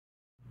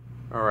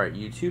Alright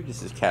YouTube,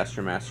 this is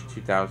Caster Master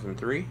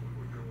 2003.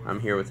 I'm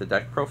here with a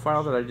deck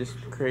profile that I just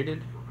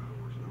created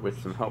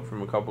with some help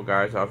from a couple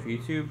guys off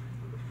YouTube.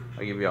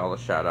 I'll give you all a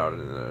shout out in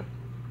the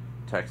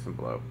text and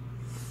below.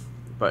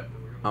 But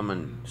I'm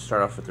going to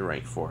start off with the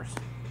rank 4s.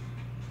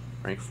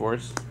 Rank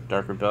 4s,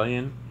 Dark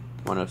Rebellion,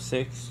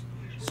 106,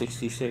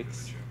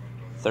 66,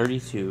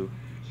 32,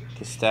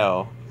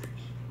 Castell,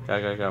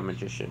 Gagaga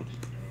Magician,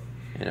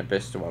 and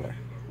Abyss Dweller.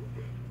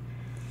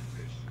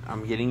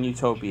 I'm getting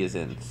Utopias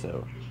in,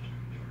 so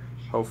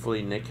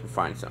hopefully Nick can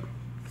find some.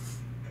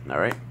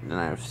 Alright, then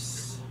I have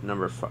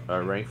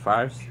rank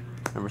 5s,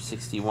 number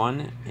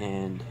 61,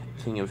 and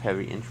King of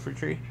Heavy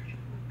Infantry.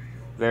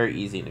 Very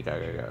easy in the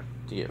Gagaga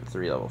to get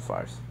 3 level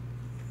 5s.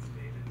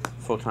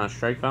 Photon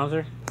Strike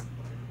Bowser,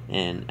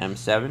 and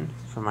M7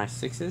 for my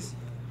 6s.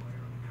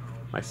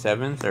 My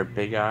 7s are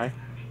Big Eye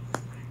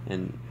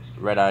and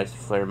Red Eye's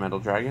Flare Metal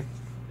Dragon.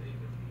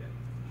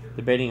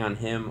 Debating on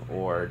him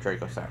or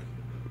Draco Sack.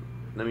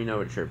 Let me know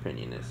what your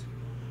opinion is.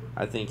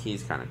 I think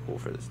he's kind of cool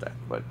for this deck,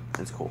 but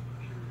it's cool.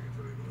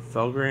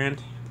 Felgrand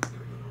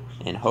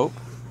and Hope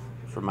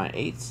for my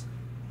 8s.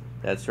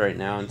 That's right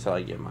now until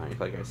I get my,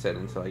 like I said,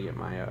 until I get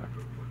my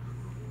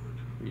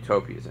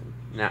Utopias in.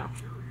 Now,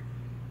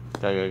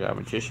 Gagaga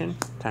Magician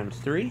times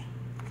 3.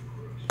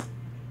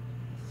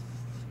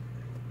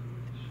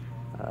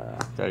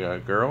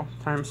 Gagaga Girl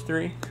times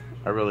 3.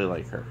 I really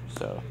like her,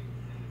 so.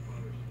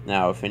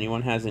 Now, if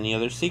anyone has any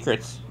other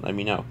secrets, let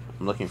me know.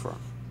 I'm looking for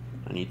them.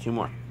 I need 2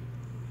 more.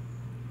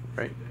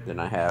 Right, then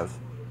I have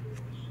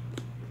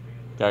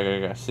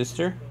Gagaga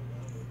Sister.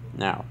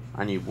 Now,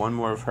 I need 1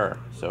 more of her,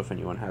 so if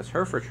anyone has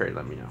her for trade,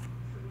 let me know.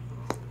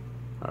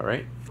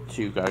 Alright,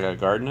 2 Gagaga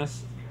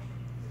Gardenas.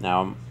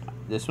 Now,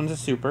 this one's a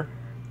super,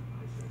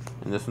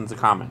 and this one's a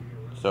common.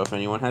 So if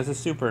anyone has a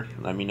super,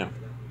 let me know.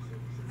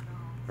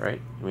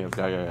 Right, we have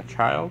Gagaga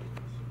Child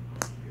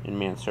and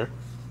Mancer.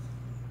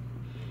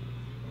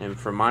 And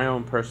for my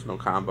own personal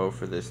combo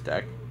for this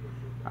deck,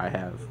 I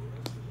have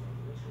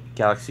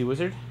Galaxy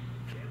Wizard,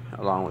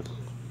 along with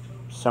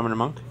Summoner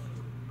Monk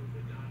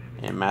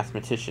and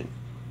Mathematician.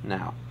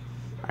 Now,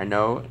 I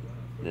know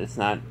it's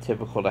not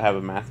typical to have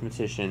a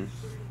Mathematician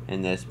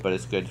in this, but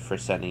it's good for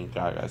sending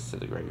Gagas to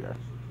the graveyard.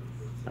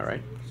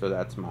 Alright, so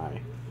that's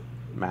my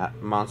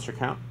monster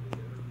count.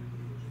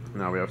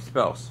 Now we have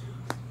spells.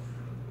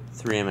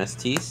 3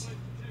 MSTs,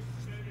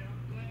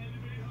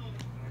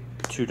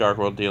 2 Dark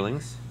World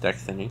Dealings, deck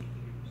thinning,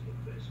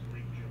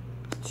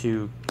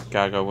 2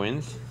 Gaga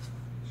Wins,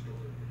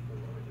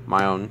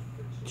 my own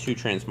 2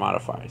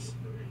 Transmodifies.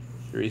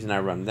 The reason I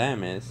run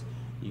them is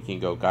you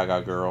can go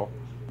Gaga Girl,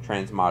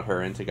 transmod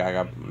her into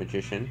Gaga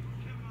Magician,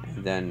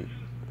 and then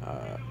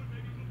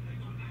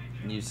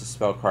use the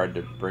spell card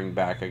to bring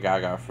back a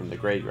Gaga from the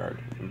graveyard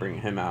and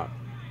bring him out,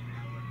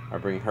 or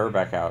bring her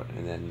back out,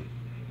 and then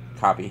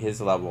copy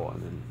his level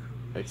and then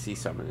like see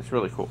summon. It's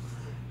really cool,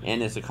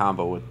 and it's a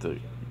combo with the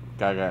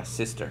Gaga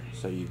Sister.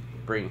 So you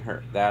bring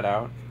that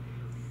out,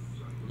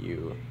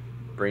 you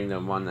bring the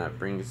one that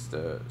brings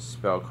the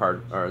spell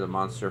card or the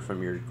monster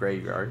from your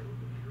graveyard,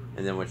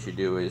 and then what you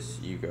do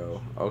is you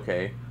go,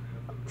 okay,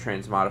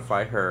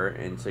 transmodify her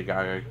into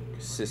Gaga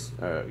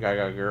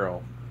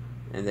Girl,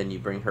 and then you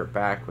bring her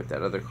back with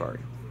that other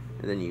card,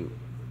 and then you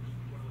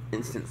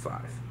instant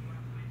 5.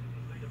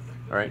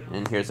 Alright,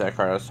 and here's that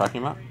card I was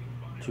talking about.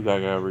 2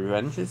 Gaga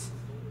Revenges.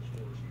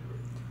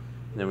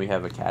 And then we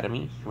have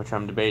Academy, which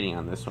I'm debating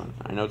on this one.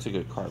 I know it's a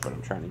good card, but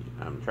I'm trying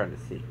to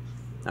see.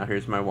 Now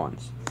here's my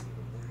ones.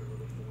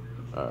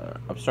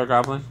 Upstart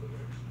Goblin,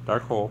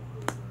 Dark Hole,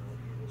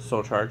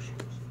 Soul Charge,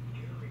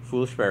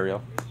 Foolish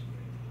Burial,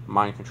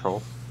 Mind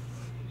Control,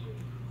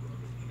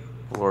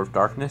 Lord of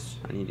Darkness.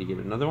 I need to get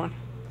another one.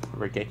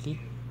 Regeki,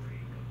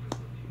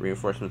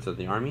 Reinforcements of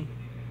the Army,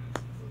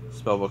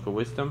 Spellbook of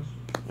Wisdom,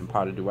 and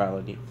Pot of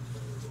Duality.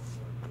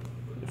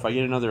 If I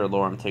get another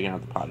Allure, I'm taking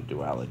out the Pot of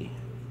Duality.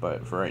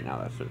 But for right now,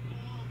 that's it.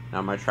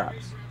 Now my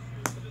traps.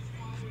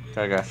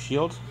 Gaga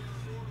Shield,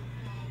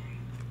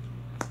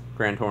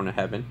 Grand Horn of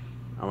Heaven.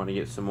 I want to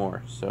get some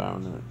more, so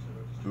I'm going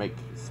to make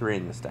 3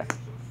 in this deck.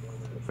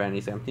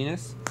 Vanity's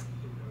Emptiness,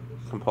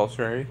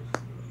 Compulsory,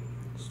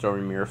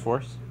 Stormy Mirror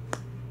Force,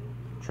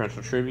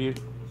 Torrential Tribute,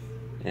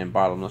 and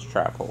Bottomless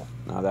Trap Hole.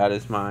 Now that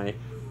is my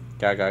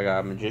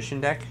Gagaga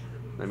Magician deck.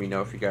 Let me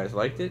know if you guys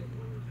liked it.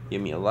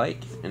 Give me a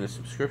like and a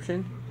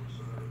subscription.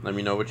 Let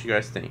me know what you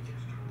guys think.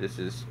 This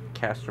is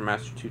Caster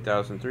Master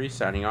 2003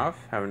 signing off.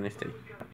 Have a nice day.